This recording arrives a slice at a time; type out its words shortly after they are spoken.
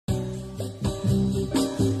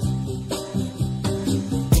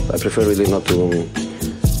I prefer really not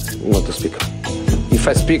to speak. If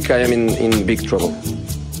I speak, I am in big trouble.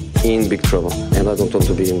 In big trouble. And I don't want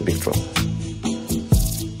to be in big trouble.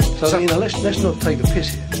 So, let's not take the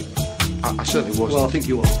piss here. I certainly wasn't. Well, I think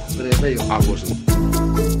you are. But there you are. I wasn't.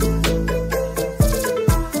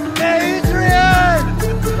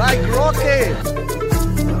 Adrian! Like Rocky!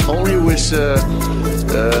 Only with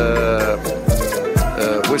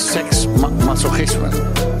sex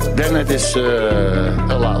masochism. Then it is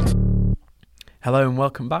allowed. Hello and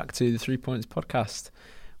welcome back to the 3 Points podcast.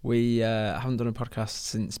 We haven't done a podcast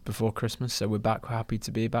since before Christmas, so we're back. We're happy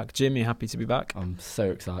to be back. Jim, you happy to be back? I'm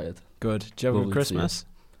so excited. Good. Did you have a good Christmas?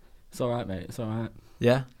 It's all right, mate. It's all right.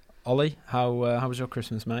 Yeah. Ollie, how was your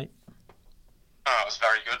Christmas, mate? Oh, it was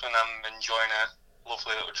very good, and I'm enjoying a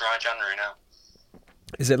lovely little dry January now.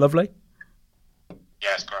 Is it lovely?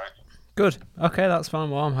 Yeah, it's great. Good. Okay, that's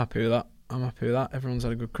fine. Well, I'm happy with that. Everyone's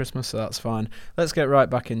had a good Christmas, so that's fine. Let's get right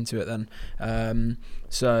back into it then.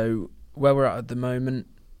 So where we're at the moment,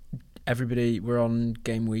 everybody, we're on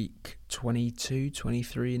game week 22,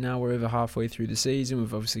 23 now. We're over halfway through the season.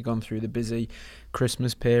 We've obviously gone through the busy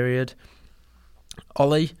Christmas period.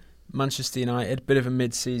 Ollie, Manchester United, bit of a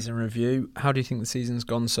mid-season review. How do you think the season's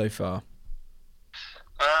gone so far?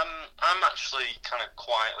 I'm actually kind of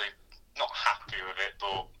quietly not happy with it,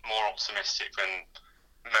 but more optimistic than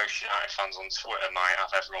most United fans on Twitter might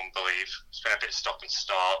have everyone believe. It's been a bit stop and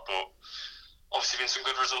start, but obviously been some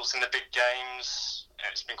good results in the big games.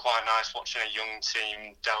 It's been quite nice watching a young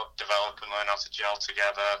team develop and learn how to gel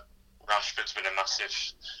together. Rashford's been a massive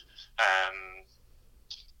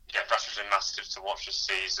to watch this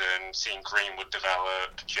season. Seeing Greenwood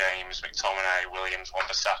develop, James, McTominay, Williams,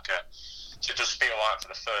 Wan-Bissaka. So it does feel like for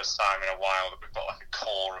the first time in a while that we've got like a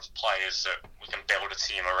core of players that we can build a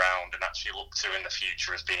team around and actually look to in the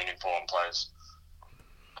future as being important players.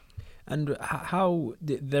 And how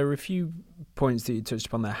there are a few points that you touched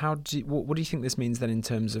upon there. What do you think this means then in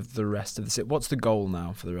terms of the rest of the season? What's the goal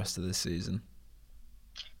now for the rest of this season?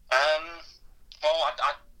 Well, I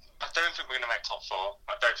don't think we're going to make top four.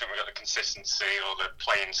 I don't think we've got the consistency or the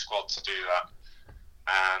playing squad to do that.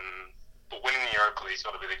 But winning the Europa League's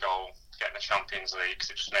got to be the goal. Getting the Champions League,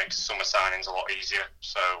 because it just makes summer signings a lot easier.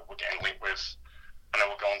 So we're getting linked with, I know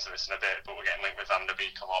we'll go on to this in a bit, but we're getting linked with Van der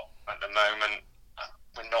Beek a lot at the moment.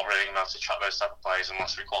 We're not really going to be able to track those type of players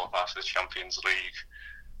unless we qualify for the Champions League.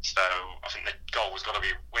 So I think the goal has got to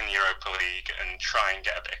be win the Europa League and try and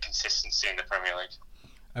get a bit of consistency in the Premier League.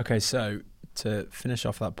 Okay, so to finish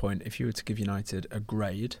off that point, if you were to give United a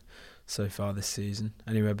grade so far this season,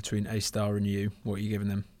 anywhere between A star and U, what are you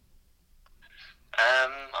giving them?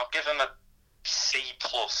 I'll give them a C+.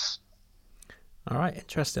 All right,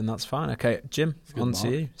 interesting. That's fine. Okay, Jim, on to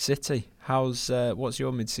you. City, what's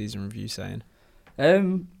your mid-season review saying?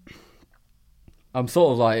 I'm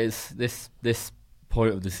sort of like it's this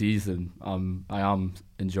point of the season. I am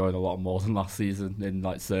enjoying a lot more than last season in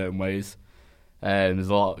like certain ways. There's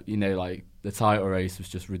a lot, like the title race was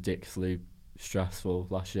just ridiculously stressful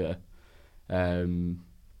last year. And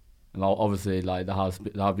obviously, like there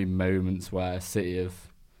have been moments where City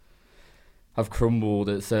have crumbled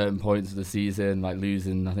at certain points of the season, like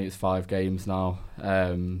losing. I think it's 5 games now.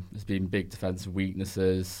 There's been big defensive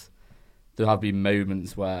weaknesses. There have been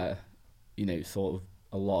moments where, sort of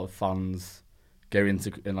a lot of fans go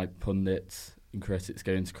into and like pundits and critics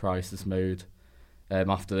go into crisis mode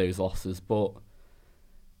after those losses. But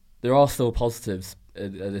there are still positives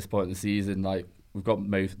at this point in the season. Like we've got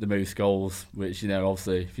the most goals, which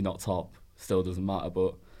obviously if you're not top, still doesn't matter.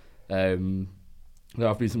 But there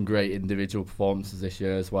have been some great individual performances this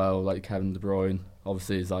year as well. Like Kevin De Bruyne,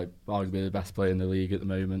 obviously is like arguably the best player in the league at the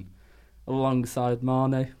moment, alongside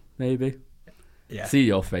Mane, maybe. Yeah. See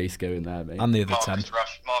your face going there, mate. And the other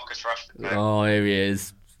Marcus Rashford. Mate. Oh, here he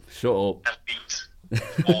is. Shut up. Elite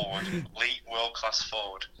forward, elite world class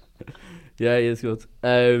forward. Yeah, he is good.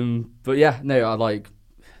 But yeah, no, I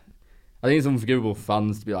think it's unforgivable for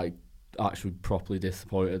fans to be like actually properly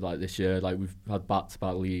disappointed like this year. Like we've had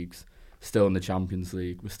back-to-back leagues, still in the Champions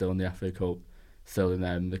League, we're still in the FA Cup, still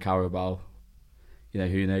in the Carabao.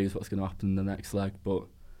 Who knows what's going to happen in the next leg? But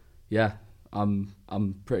yeah, I'm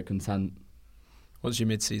pretty content. What's your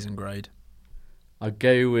mid-season grade? I'd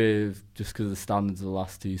go with, just because of the standards of the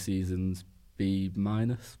last 2 seasons, B-.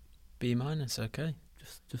 B-, okay.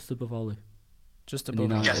 Just above Ollie. Just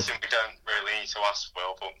above. I'm guessing we don't really need to ask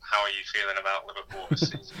Will, but how are you feeling about Liverpool this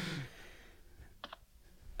season?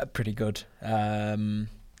 Pretty good.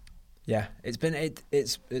 Yeah,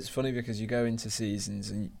 it's funny because you go into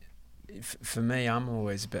seasons and for me, I'm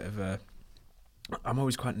always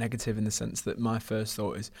quite negative in the sense that my first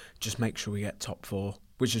thought is just make sure we get top 4.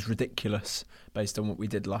 which is ridiculous based on what we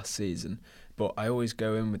did last season. But I always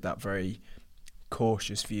go in with that very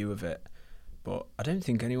cautious view of it. But I don't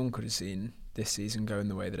think anyone could have seen this season going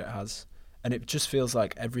the way that it has. And it just feels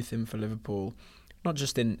like everything for Liverpool, not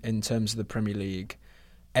just in terms of the Premier League,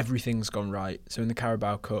 everything's gone right. So in the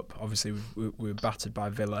Carabao Cup, obviously we were battered by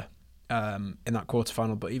Villa in that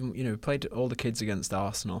quarter-final. But even, we played all the kids against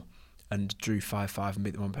Arsenal and drew 5-5 and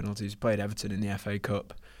beat them on penalties. We played Everton in the FA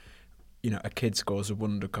Cup. A kid scores a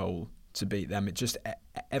wonder goal to beat them. It just,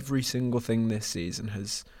 every single thing this season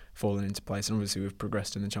has fallen into place. And obviously we've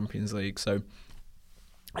progressed in the Champions League. So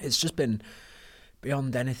it's just been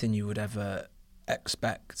beyond anything you would ever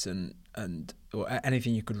expect or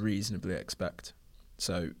anything you could reasonably expect.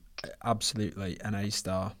 So absolutely an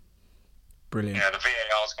A-star. Brilliant. Yeah, the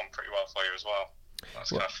VAR's gone pretty well for you as well.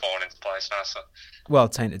 That's kind of fallen into place now. So. Well,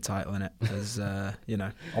 tainted title in it, as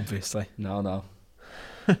obviously. No.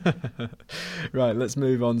 Right, let's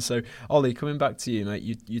move on. So, Ollie, coming back to you, mate,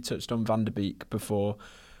 you touched on Van der Beek before.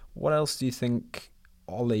 What else do you think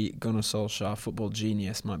Ole Gunnar Solskjaer, football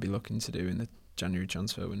genius, might be looking to do in the January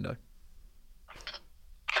transfer window?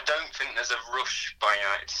 I don't think there's a rush by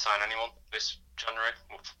United to sign anyone this January.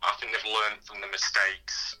 I think they've learned from the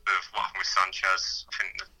mistakes of what happened with Sanchez. I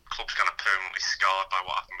think the club's kind of permanently scarred by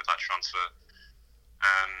what happened with that transfer.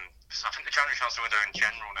 So I think the January transfer window in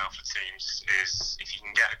general now for teams is, if you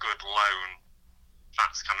can get a good loan,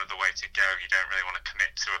 that's kind of the way to go. You don't really want to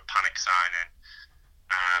commit to a panic signing,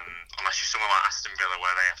 unless you're someone like Aston Villa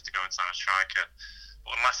where they have to go and sign a striker.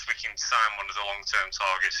 But unless we can sign one of the long-term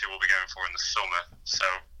targets who we'll be going for in the summer. So,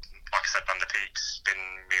 like I said, Van der Beek's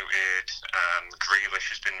been mooted,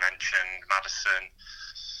 Grealish has been mentioned, Maddison,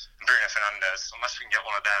 and Bruno Fernandes. Unless we can get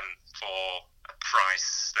one of them for a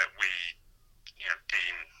price that we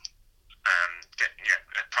deem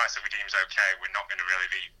a price that we deem is okay, we're not going to really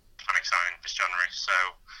be panic signing this January. So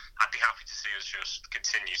I'd be happy to see us just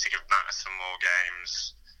continue to give Matt some more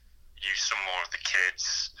games, use some more of the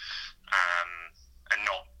kids, and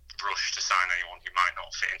not rush to sign anyone who might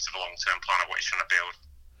not fit into the long-term plan of what he's trying to build.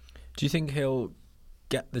 Do you think he'll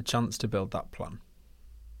get the chance to build that plan?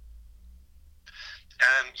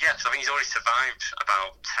 Yes, I think he's already survived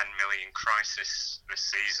about 10 million crisis this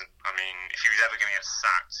season. I mean, if he was ever going to get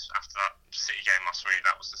sacked after that City game last week,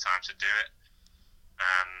 that was the time to do it.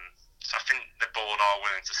 So I think the board are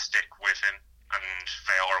willing to stick with him, and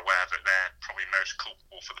they are aware that they're probably most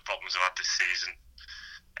culpable for the problems they've had this season.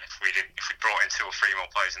 If we brought in 2 or 3 more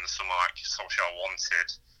players in the summer like Solskjaer wanted,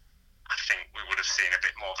 I think we would have seen a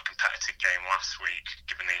bit more of a competitive game last week,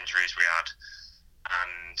 given the injuries we had.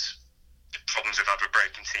 And the problems we've had with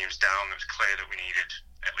breaking teams down, it was clear that we needed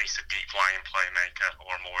at least a deep lying playmaker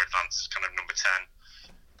or a more advanced kind of number 10.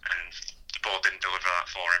 And the board didn't deliver that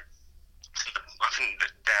for him. So I think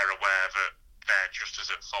that they're aware that they're just as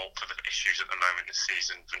at fault for the issues at the moment this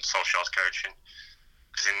season than Solskjaer's coaching.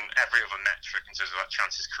 Because in every other metric, in terms of like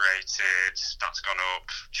chances created, that's gone up,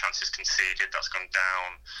 chances conceded, that's gone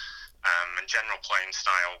down, and general playing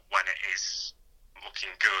style, when it is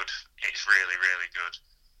looking good, it's really, really good.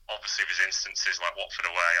 Obviously, there's instances like Watford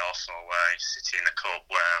away, Arsenal away, City in the Cup,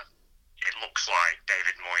 where it looks like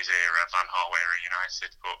David Moyes era, Van Gaal era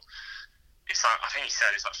United, but it's like, I think he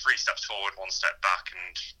said it's like 3 steps forward, 1 step back,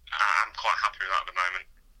 and I'm quite happy with that at the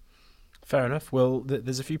moment. Fair enough. Well,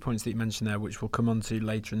 there's a few points that you mentioned there which we'll come on to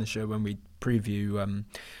later in the show when we preview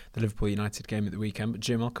the Liverpool United game at the weekend. But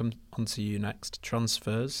Jim, I'll come on to you next.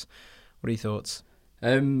 Transfers. What are your thoughts?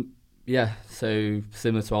 Yeah, so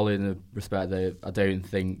similar to Ollie in the respect that I don't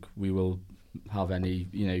think we will have any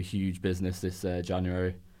huge business this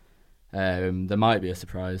January. There might be a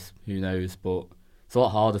surprise, who knows, but it's a lot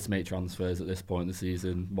harder to make transfers at this point in the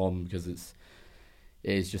season. One, because it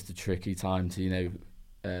is just a tricky time to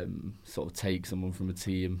sort of take someone from a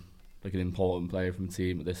team, like an important player from a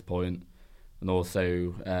team at this point, and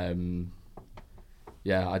also I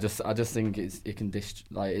just think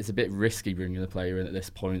it's a bit risky bringing a player in at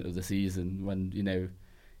this point of the season when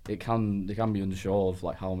they can be unsure of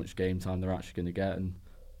like how much game time they're actually going to get and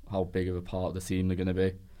how big of a part of the team they're going to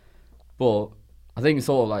be. But I think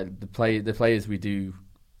sort of like the players we do,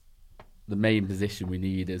 the main position we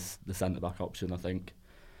need is the centre back option. I think.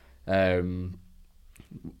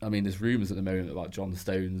 I mean, there's rumours at the moment about John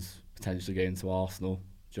Stones potentially going to Arsenal,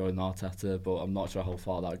 joining Arteta, but I'm not sure how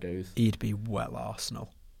far that goes. He'd be well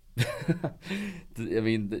Arsenal. I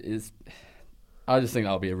mean, I just think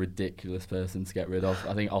that would be a ridiculous person to get rid of.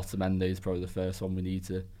 I think Otamendi is probably the first one we need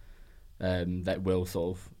to that will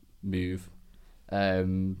sort of move.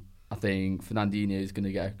 I think Fernandinho is going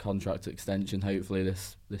to get a contract extension hopefully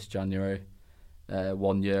this January,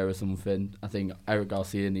 1 year or something. I think Eric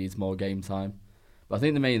Garcia needs more game time. But I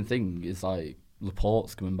think the main thing is like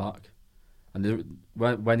Laporte's coming back, and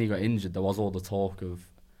when he got injured, there was all the talk of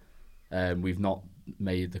we've not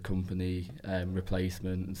made the company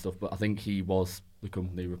replacement and stuff. But I think he was the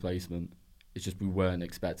company replacement. It's just we weren't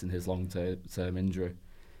expecting his long-term injury.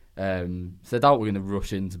 So I doubt we're going to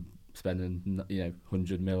rush into spending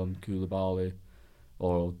 100 mil on Koulibaly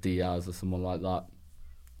or Diaz or someone like that.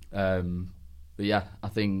 But yeah, I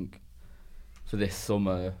think for this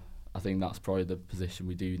summer, I think that's probably the position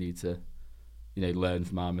we do need to, learn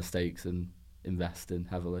from our mistakes and invest in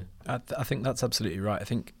heavily. I think that's absolutely right. I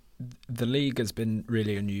think the league has been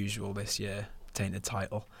really unusual this year, taking a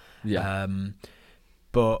title. Yeah.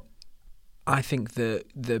 But I think the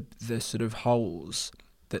sort of holes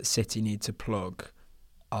that City need to plug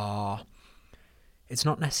are, it's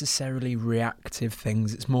not necessarily reactive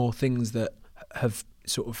things, it's more things that have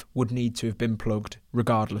sort of would need to have been plugged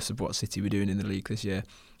regardless of what City were doing in the league this year.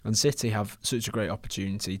 And City have such a great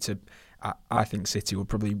opportunity to, I think City will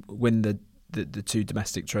probably win the two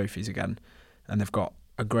domestic trophies again, and they've got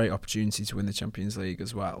a great opportunity to win the Champions League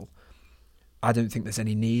as well. I don't think there's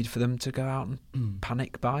any need for them to go out and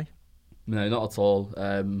panic buy. No, not at all.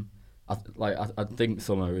 I think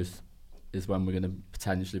summer is when we're going to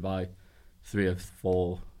potentially buy 3 or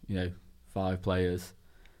 4, 5 players.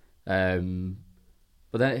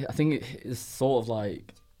 But then I think it's sort of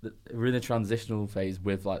like we're in a transitional phase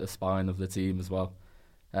with like the spine of the team as well.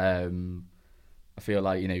 I feel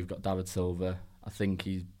like you've got David Silva. I think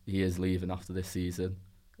he is leaving after this season.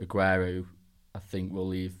 Aguero, I think, will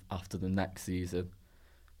leave after the next season.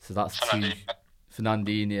 So that's 2.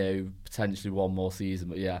 Fernandinho, potentially 1 more season.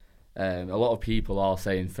 But yeah, a lot of people are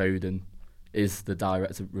saying Foden is the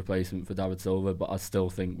direct replacement for David Silva, but I still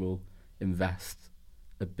think we'll invest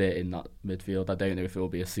a bit in that midfield. I don't know if it will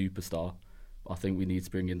be a superstar, but I think we need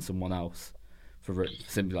to bring in someone else for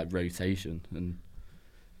simply like rotation. And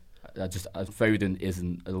Foden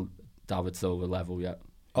isn't a David Silva level yet.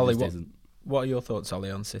 Ollie, isn't. What are your thoughts,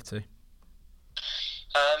 Ollie, on City?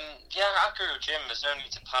 Yeah, I agree with Jim. There's no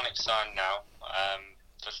need to panic sign now.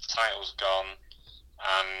 The title's gone,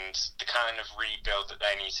 and the kind of rebuild that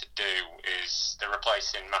they need to do is they're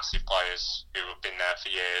replacing massive players who have been there for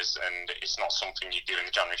years, and it's not something you do in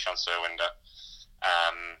the January transfer window.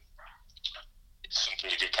 It's something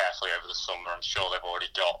you do carefully over the summer. I'm sure they've already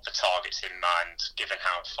got the targets in mind, given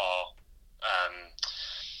how far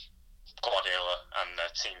Guardiola and the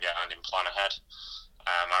team behind him plan ahead.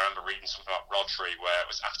 I remember reading something about Rodri where it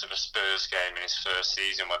was after the Spurs game in his first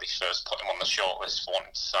season where they first put him on the shortlist for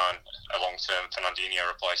wanting to sign a long-term Fernandinho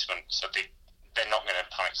replacement. So they're not going to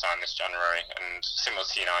panic sign this January. And similar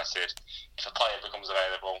to United, if a player becomes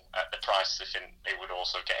available at the price they think they would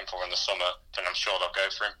also get him for in the summer, then I'm sure they'll go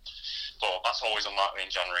for him. But that's always unlikely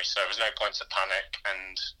in January, so there's no point to panic.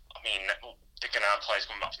 And I mean, they're going to have players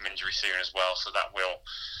coming back from injury soon as well, so that will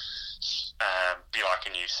be like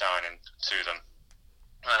a new signing to them.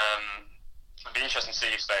 It'd be interesting to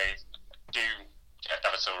see if they do get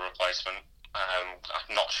David Silva replacement. I'm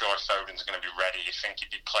not sure if Foden's going to be ready. You think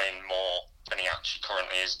he'd be playing more than he actually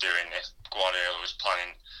currently is doing if Guardiola was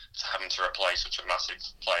planning to have him to replace such a massive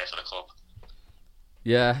player for the club.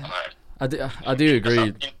 Yeah, I do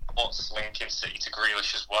agree. What's linking City to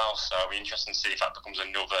Grealish as well, so it'll be interesting to see if that becomes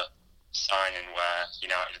another signing where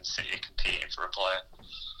United and City are competing for a player.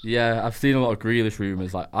 Yeah, I've seen a lot of Grealish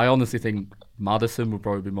rumours. Like, I honestly think Maddison would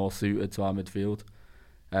probably be more suited to our midfield.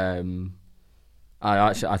 I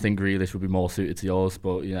think Grealish would be more suited to yours,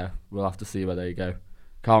 but we'll have to see where they go.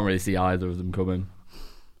 Can't really see either of them coming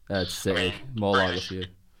to City. More likely for you.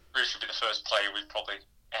 Grealish would be the first player we've probably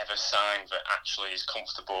ever signed that actually is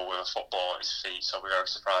comfortable with a football at his feet, so we're very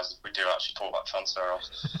surprised if we do actually pull that transfer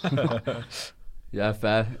off. Yeah,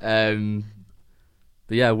 fair.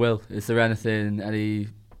 But yeah, Will, is there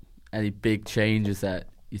any big changes that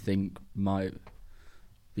you think might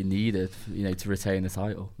be needed, to retain the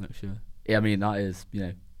title next year? Yeah, I mean, that is,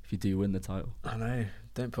 if you do win the title. I know.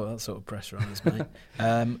 Don't put that sort of pressure on us, mate.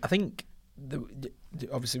 I think,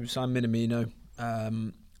 obviously, we've signed Minamino,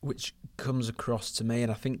 which comes across to me,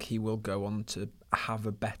 and I think he will go on to have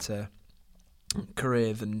a better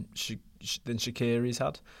career than Shaqiri's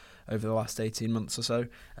had over the last 18 months or so.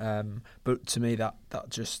 But to me, that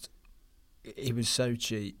just, he was so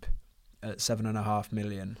cheap at 7.5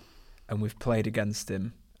 million, and we've played against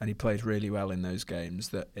him, and he played really well in those games,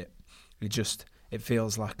 that it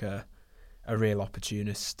feels like a real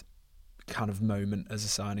opportunist kind of moment as a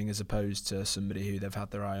signing, as opposed to somebody who they've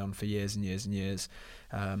had their eye on for years and years and years.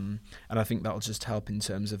 And I think that'll just help in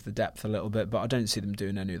terms of the depth a little bit, but I don't see them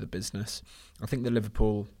doing any other business. I think the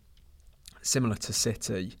Liverpool, similar to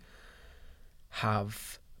City,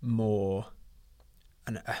 have more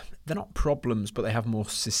they're not problems, but they have more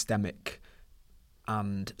systemic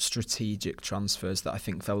and strategic transfers that I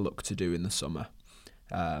think they'll look to do in the summer,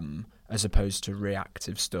 as opposed to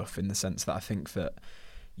reactive stuff, in the sense that I think that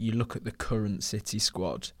you look at the current City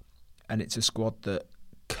squad and it's a squad that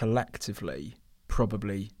collectively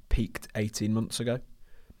probably peaked 18 months ago.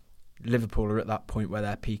 Liverpool are at that point where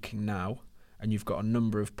they're peaking now, and you've got a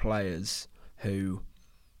number of players who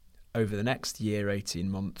over the next year, 18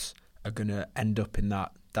 months, are going to end up in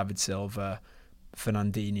that David Silva,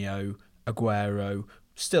 Fernandinho, Aguero,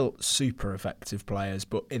 still super effective players,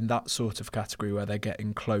 but in that sort of category where they're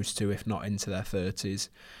getting close to, if not into their 30s.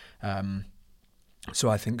 So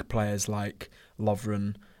I think players like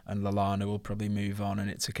Lovren and Lallana will probably move on, and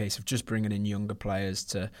it's a case of just bringing in younger players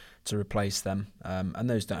to replace them. And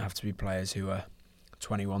those don't have to be players who are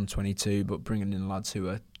 21, 22, but bringing in lads who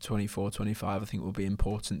are 24, 25, I think will be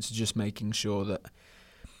important to just making sure that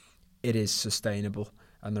it is sustainable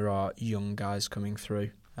and there are young guys coming through.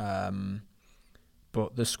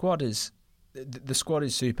 But the squad is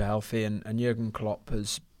super healthy, and Jurgen Klopp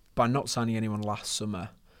has, by not signing anyone last summer,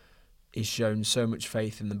 he's shown so much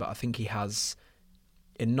faith in them. But I think he has,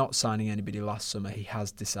 in not signing anybody last summer, he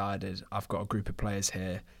has decided, I've got a group of players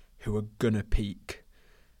here who are gonna peak,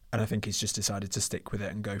 and I think he's just decided to stick with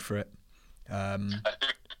it and go for it. I think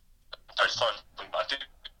the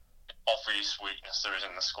obvious weakness there is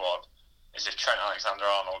in the squad is if Trent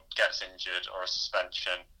Alexander-Arnold gets injured or a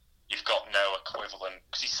suspension, you've got no equivalent,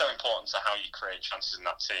 because he's so important to how you create chances in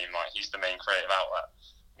that team. Like, he's the main creative outlet.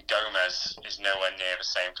 Gomez is nowhere near the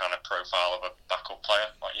same kind of profile of a backup player.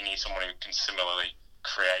 Like, you need someone who can similarly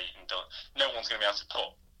create and do. No one's going to be able to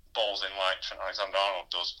put balls in like Trent Alexander-Arnold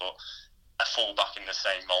does, but a full-back in the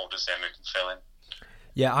same mould as him who can fill in.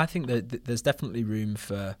 Yeah, I think that there's definitely room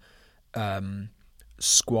for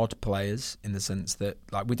squad players, in the sense that,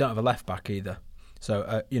 like, we don't have a left back either.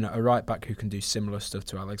 So, a right back who can do similar stuff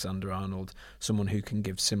to Alexander-Arnold, someone who can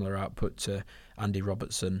give similar output to Andy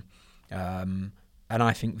Robertson. And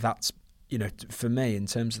I think that's, for me, in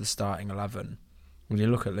terms of the starting 11, when you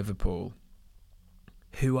look at Liverpool,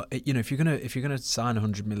 who, if you're gonna sign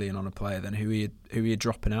 100 million on a player, then who are you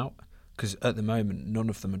dropping out? Because at the moment, none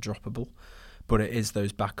of them are droppable. But it is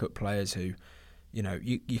those backup players who,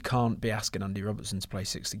 you can't be asking Andy Robertson to play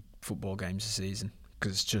 60 football games a season,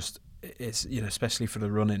 because it's especially for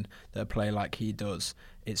the running that a player like he does,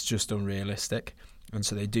 it's just unrealistic. And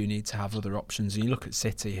so they do need to have other options. And you look at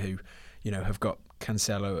City, who, have got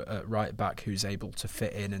Cancelo at right back, who's able to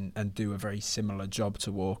fit in and do a very similar job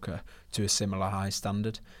to Walker to a similar high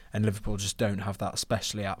standard. And Liverpool just don't have that,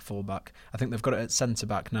 especially at full back. I think they've got it at centre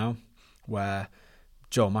back now, where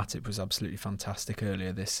Joel Matip was absolutely fantastic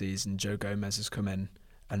earlier this season. Joe Gomez has come in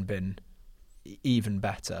and been even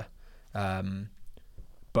better.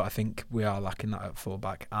 But I think we are lacking that at full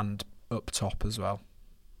back and up top as well.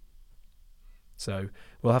 So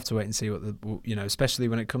we'll have to wait and see what especially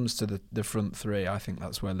when it comes to the front three. I think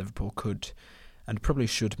that's where Liverpool could and probably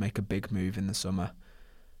should make a big move in the summer.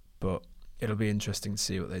 But it'll be interesting to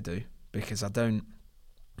see what they do, because I don't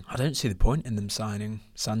see the point in them signing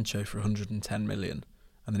Sancho for 110 million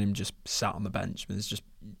and then him just sat on the bench. There's just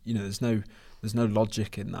there's no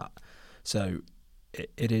logic in that. So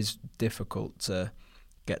it is difficult to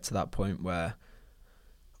get to that point where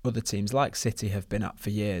other teams like City have been at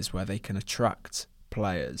for years, where they can attract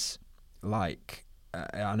players like,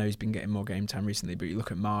 I know he's been getting more game time recently, but you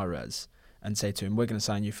look at Mahrez and say to him, we're going to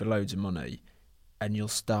sign you for loads of money and you'll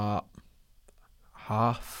start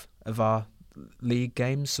half of our league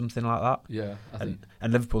games, something like that. Yeah, and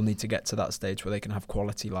Liverpool need to get to that stage where they can have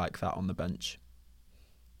quality like that on the bench.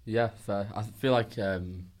 Yeah, fair. I feel like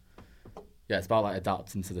it's about like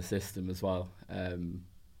adapting to the system as well.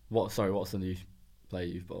 What's the new player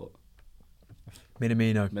you've bought?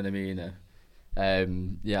 Minamino.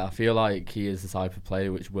 I feel like he is the type of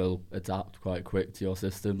player which will adapt quite quick to your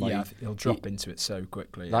system. Like, he'll drop into it so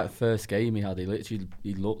quickly. That first game he had,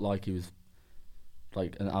 he looked like he was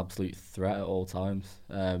like an absolute threat at all times.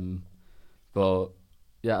 But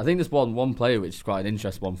yeah, I think there's one player which is quite an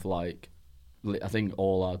interesting one for, like, I think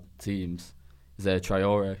all our teams, is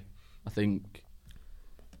Traore.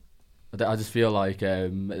 I just feel like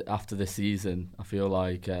after this season, I feel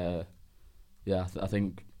like I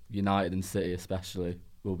think United and City especially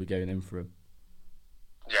will be going in for him.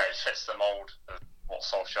 Yeah, he fits the mould of what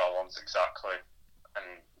Solskjaer wants exactly, and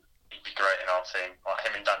he'd be great in our team. Like,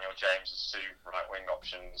 him and Daniel James as two right wing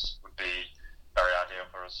options would be very ideal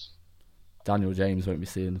for us. Daniel James won't be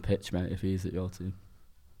seeing the pitch, mate, if he's at your team.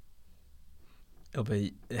 There'll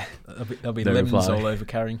be No limbs reply. all over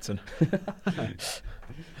Carrington.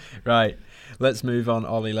 Right, let's move on,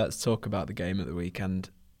 Ollie. Let's talk about the game at the weekend.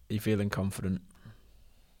 Are you feeling confident?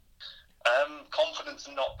 Confidence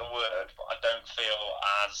is not the word, but I don't feel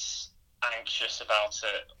as anxious about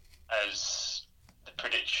it as the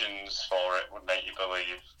predictions for it would make you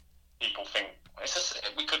believe. People think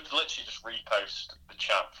we could literally just repost the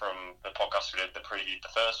chat from the podcast we did, the preview,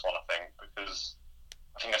 the first one, I think, because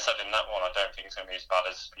I think I said in that one, I don't think it's going to be as bad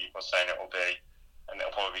as people are saying it will be, and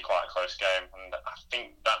it'll probably be quite a close game, and I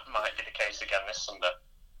think that might be the case again this Sunday.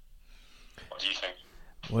 What do you think?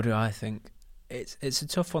 What do I think? It's a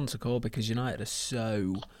tough one to call because United are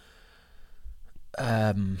so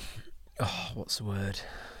what's the word?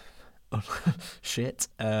 Shit.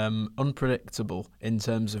 Unpredictable in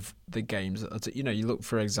terms of the games. You know, you look,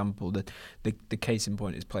 for example, the case in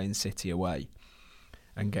point is playing City away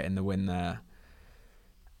and getting the win there.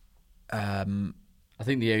 I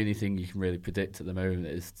think the only thing you can really predict at the moment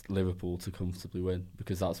is Liverpool to comfortably win,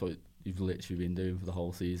 because that's what you've literally been doing for the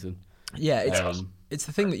whole season. Yeah, it's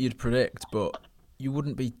the thing that you'd predict, but you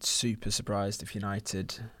wouldn't be super surprised if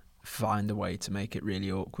United find a way to make it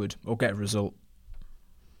really awkward or get a result.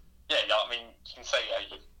 Yeah, I mean, you can say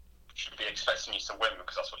you should be expecting you to win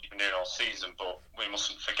because that's what you've been doing all season, but we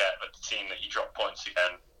mustn't forget that the team that you dropped points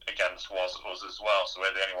against was us as well, so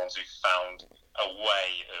we're the only ones who found a way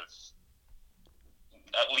of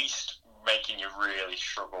at least making you really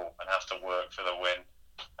struggle and have to work for the win.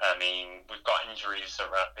 I mean, we've got injuries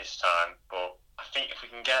around this time, but I think if we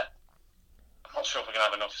can get... I'm not sure if we're going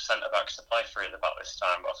to have enough centre-backs to play three at the back this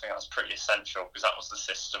time, but I think that's pretty essential because that was the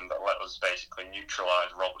system that let us basically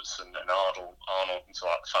neutralise Robertson and Arnold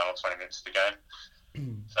until like the final 20 minutes of the game.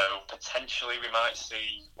 So potentially we might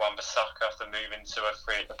see Wan-Bissaka have to move into a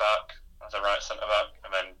three at the back as a right centre-back,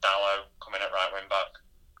 and then Dalot coming at right wing-back.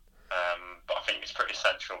 But I think it's pretty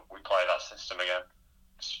essential we play that system again.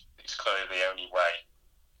 It's clearly the only way.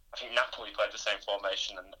 I think Napoli played the same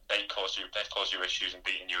formation and they've caused you issues and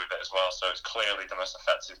beating you with it as well. So it's clearly the most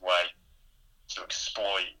effective way to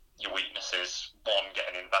exploit your weaknesses. One,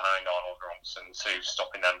 getting in behind Arnold Robertson. Two,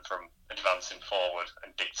 stopping them from advancing forward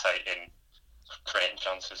and dictating, creating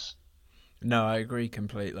chances. No, I agree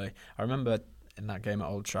completely. I remember in that game at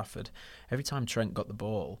Old Trafford, every time Trent got the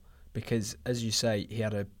ball, because as you say, he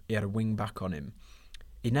had a wing back on him.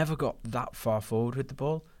 He never got that far forward with the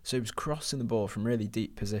ball, so he was crossing the ball from really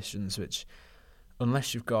deep positions, which,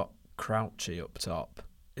 unless you've got Crouchy up top,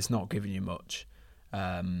 it's not giving you much.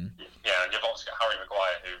 Yeah, and you've also got Harry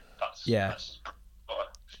Maguire, who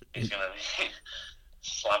he's going to be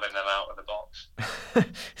slamming them out of the box.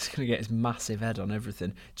 He's going to get his massive head on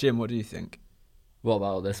everything. Jim, what do you think? What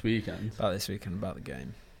about this weekend? About the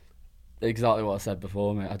game. Exactly what I said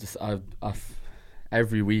before, mate. I've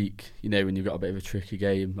every week, you know, when you've got a bit of a tricky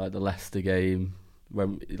game, like the Leicester game,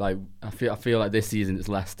 when I feel like this season it's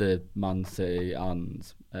Leicester, Man City, and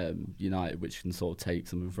United, which can sort of take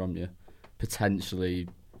something from you. Potentially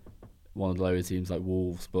one of the lower teams like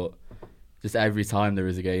Wolves, but just every time there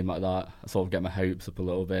is a game like that, I sort of get my hopes up a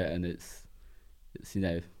little bit, and it's you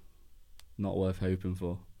know, not worth hoping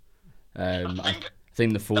for. I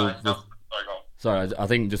think the full. Sorry, I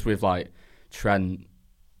think just with like Trent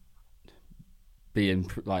being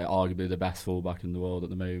like arguably the best fullback in the world at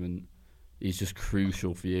the moment, he's just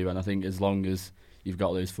crucial for you. And I think as long as you've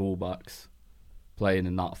got those fullbacks playing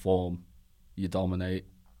in that form, you dominate,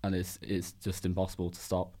 and it's just impossible to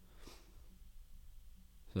stop.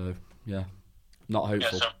 So yeah, not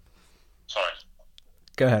hopeful. Yeah, sorry.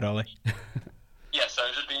 Go ahead, Ollie. Yeah, so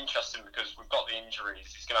it'll be interesting because we've got the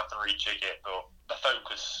injuries. He's going to have to rejig it, but the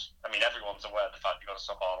focus. I mean, everyone's aware of the fact you've got to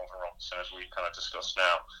stop Arnold and Robertson, as we kind of discussed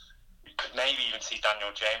now. You could maybe even see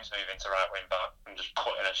Daniel James move into right wing back and just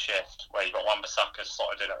put in a shift where you've got Wan-Bissaka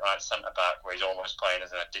slotted in at right centre back, where he's almost playing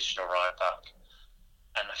as an additional right back.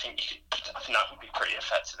 And I think that would be pretty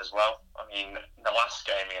effective as well. I mean, in the last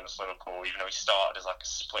game against Liverpool, even though he started as like a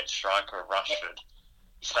split striker of Rashford,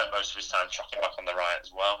 he spent most of his time chucking back on the right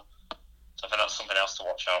as well. So I think that's something else to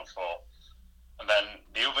watch out for. And then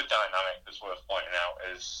the other dynamic that's worth pointing out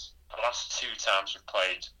is the last two times we've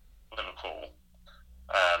played Liverpool,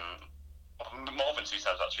 more than two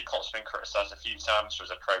times actually, Klopp's been criticised a few times for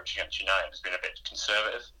his approach against United has been a bit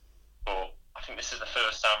conservative. But I think this is the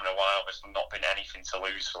first time in a while there's not been anything to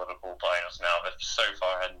lose for Liverpool playing us now. They're so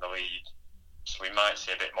far ahead in the league. So we might see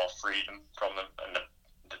a bit more freedom from them and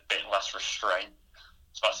a bit less restraint.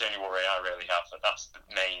 So that's the only worry I really have, that that's the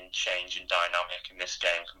main change in dynamic in this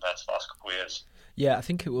game compared to the last couple of years. Yeah, I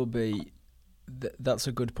think it will be. That's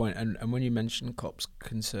a good point. And when you mention Klopp's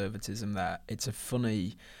conservatism there, it's a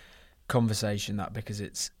funny conversation that, because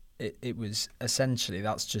it's it was essentially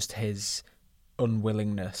that's just his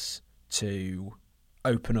unwillingness to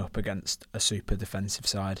open up against a super defensive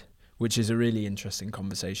side, which is a really interesting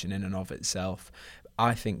conversation in and of itself.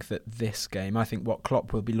 I think that this game, I think what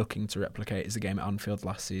Klopp will be looking to replicate is the game at Anfield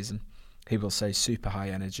last season. He will say super high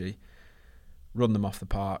energy, run them off the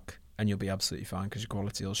park, and you'll be absolutely fine because your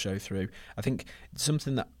quality will show through. I think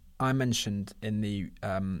something that I mentioned in the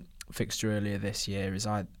fixture earlier this year is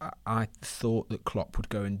I thought that Klopp would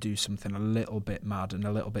go and do something a little bit mad and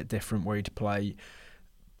a little bit different, where he'd play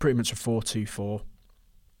pretty much a 4-2-4,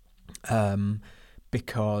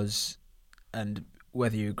 because, and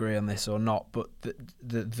whether you agree on this or not, but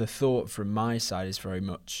the thought from my side is very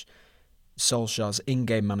much Solskjaer's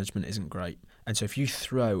in-game management isn't great, and so if you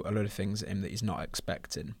throw a lot of things at him that he's not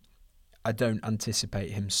expecting, I don't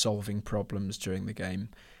anticipate him solving problems during the game.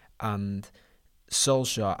 And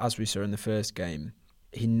Solskjaer, as we saw in the first game,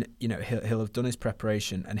 he'll have done his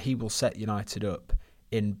preparation and he will set United up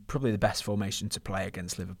in probably the best formation to play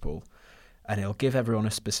against Liverpool, and he'll give everyone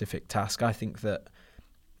a specific task. I think that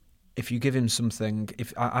if you give him something,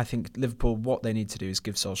 I think Liverpool, what they need to do is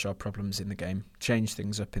give Solskjaer problems in the game, change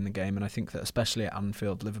things up in the game, and I think that especially at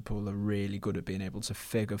Anfield, Liverpool are really good at being able to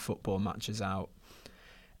figure football matches out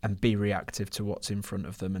and be reactive to what's in front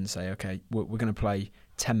of them and say, okay, we're going to play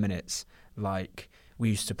 10 minutes like we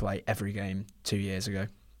used to play every game 2 years ago,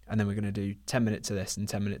 and then we're going to do 10 minutes of this and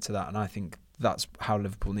 10 minutes of that, and I think that's how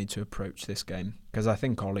Liverpool need to approach this game, because I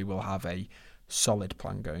think Ollie will have a solid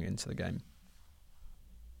plan going into the game.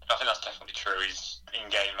 I think that's definitely true. His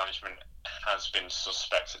in-game management has been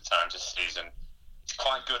suspect at times this season. He's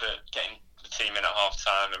quite good at getting the team in at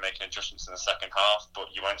half-time and making adjustments in the second half, but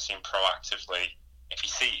you won't see him proactively. If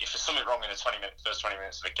there's something wrong in the first 20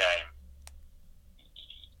 minutes of a game,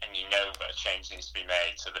 and you know that a change needs to be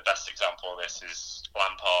made, so the best example of this is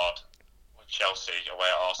Lampard with Chelsea away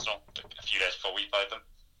at Arsenal a few days before we played them.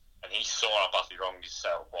 And he saw how badly wrong his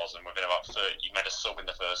setup was, and within about 30, he made a sub in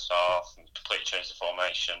the first half and completely changed the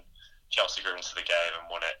formation. Chelsea grew into the game and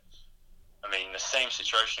won it. I mean, the same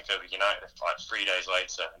situation occurred with United like 3 days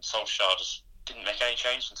later, and Solskjaer just didn't make any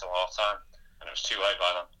change until half-time, and it was too late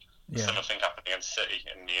by then. Yeah. Similar thing happened against City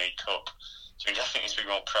in the League Cup. So he definitely needs to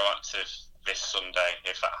be more proactive this Sunday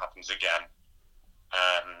if that happens again.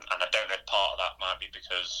 And I don't know if part of that might be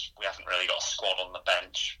because we haven't really got a squad on the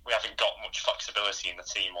bench. We haven't got much flexibility in the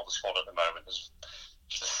team or the squad at the moment. There's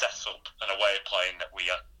just a setup and a way of playing that we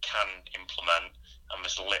can implement, and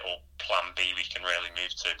there's little plan B we can really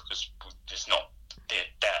move to because there's not the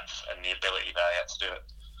depth and the ability there yet to do it.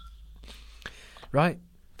 Right.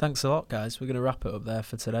 Thanks a lot, guys. We're going to wrap it up there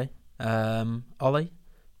for today. Ollie,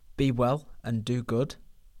 be well and do good.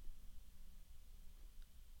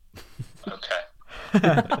 Okay.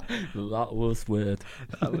 That was weird.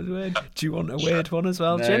 That was weird. Do you want a weird one as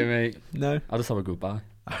well, no, Jim? Mate. No? I'll just have a goodbye.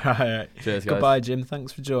 All right. Cheers, guys. Goodbye, Jim.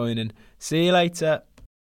 Thanks for joining. See you later.